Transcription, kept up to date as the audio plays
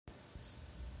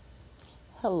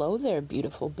Hello there,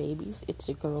 beautiful babies. It's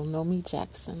your girl, Nomi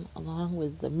Jackson, along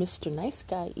with the Mr. Nice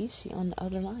Guy, Ishi, on the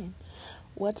other line.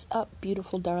 What's up,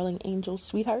 beautiful, darling angels,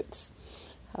 sweethearts?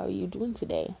 How are you doing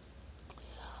today?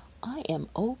 I am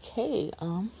okay.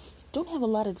 Don't have a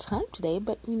lot of time today,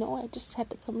 but, I just had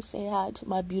to come and say hi to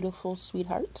my beautiful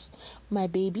sweethearts, my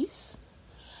babies.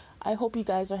 I hope you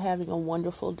guys are having a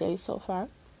wonderful day so far.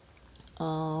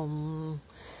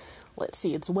 Let's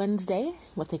see, it's Wednesday,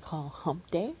 what they call hump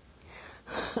day.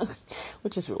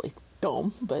 Which is really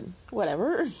dumb, but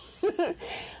whatever.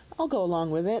 I'll go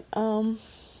along with it.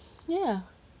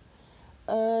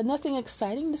 Nothing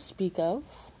exciting to speak of.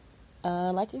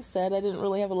 Like I said, I didn't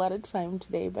really have a lot of time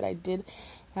today, but I did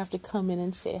have to come in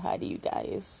and say hi to you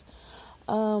guys.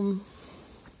 I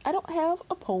don't have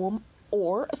a poem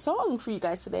or a song for you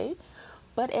guys today,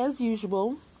 but as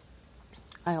usual,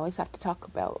 I always have to talk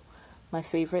about my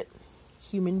favorite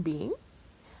human being.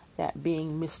 That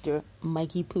being Mr.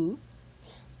 Mikey Poo.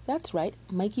 That's right,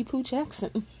 Mikey Poo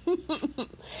Jackson.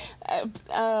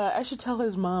 I should tell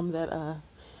his mom that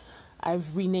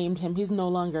I've renamed him. He's no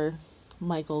longer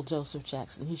Michael Joseph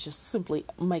Jackson. He's just simply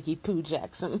Mikey Poo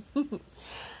Jackson.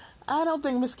 I don't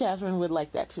think Miss Catherine would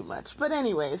like that too much. But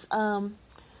anyways,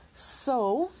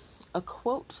 so a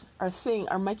quote, our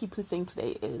Mikey Poo thing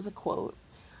today is a quote.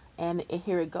 And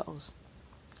here it goes.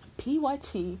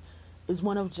 PYT is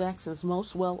one of Jackson's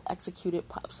most well-executed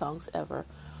pop songs ever,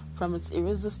 from its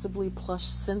irresistibly plush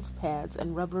synth pads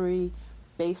and rubbery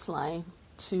bass line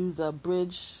to the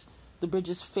bridge's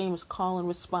famous call and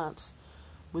response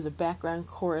with a background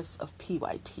chorus of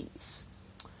PYTs.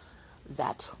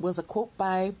 That was a quote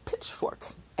by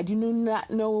Pitchfork. I do not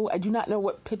know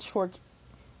what Pitchfork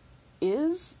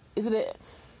is. Is it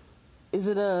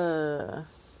a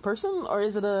person or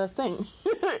is it a thing?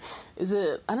 Is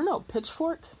it, I don't know,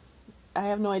 Pitchfork? I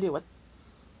have no idea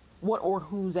what or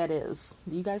who that is.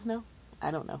 Do you guys know? I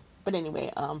don't know. But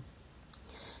anyway,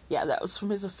 that was from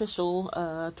his official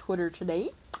Twitter today.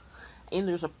 And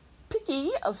there's a picky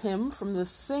of him from the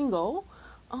single.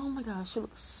 Oh my gosh, he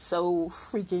looks so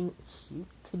freaking cute.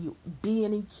 Could you be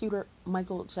any cuter,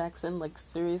 Michael Jackson? Like,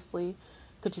 seriously?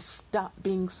 Could you stop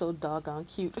being so doggone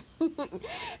cute?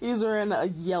 He's wearing a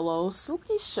yellow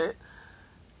silky shirt.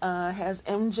 Has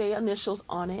MJ initials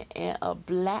on it and a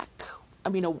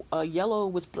yellow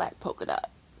with black polka dot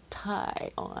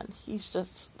tie on. He's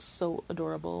just so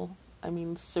adorable. I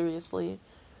mean, seriously,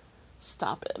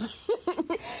 stop it.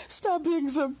 Stop being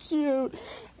so cute.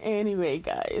 Anyway,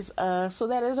 guys, so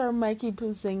that is our Mikey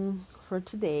Poo thing for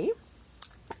today.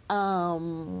 I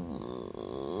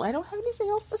don't have anything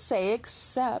else to say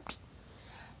except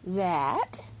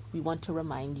that we want to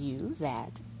remind you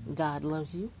that God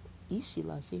loves you. Ishi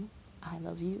loves you. I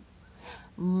love you.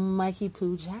 Mikey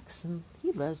Poo Jackson,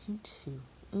 he loves you too.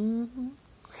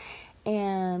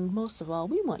 And most of all,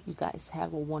 we want you guys to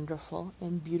have a wonderful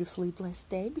and beautifully blessed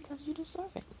day because you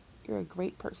deserve it. You're a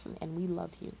great person and we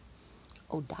love you.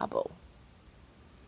 Odabo.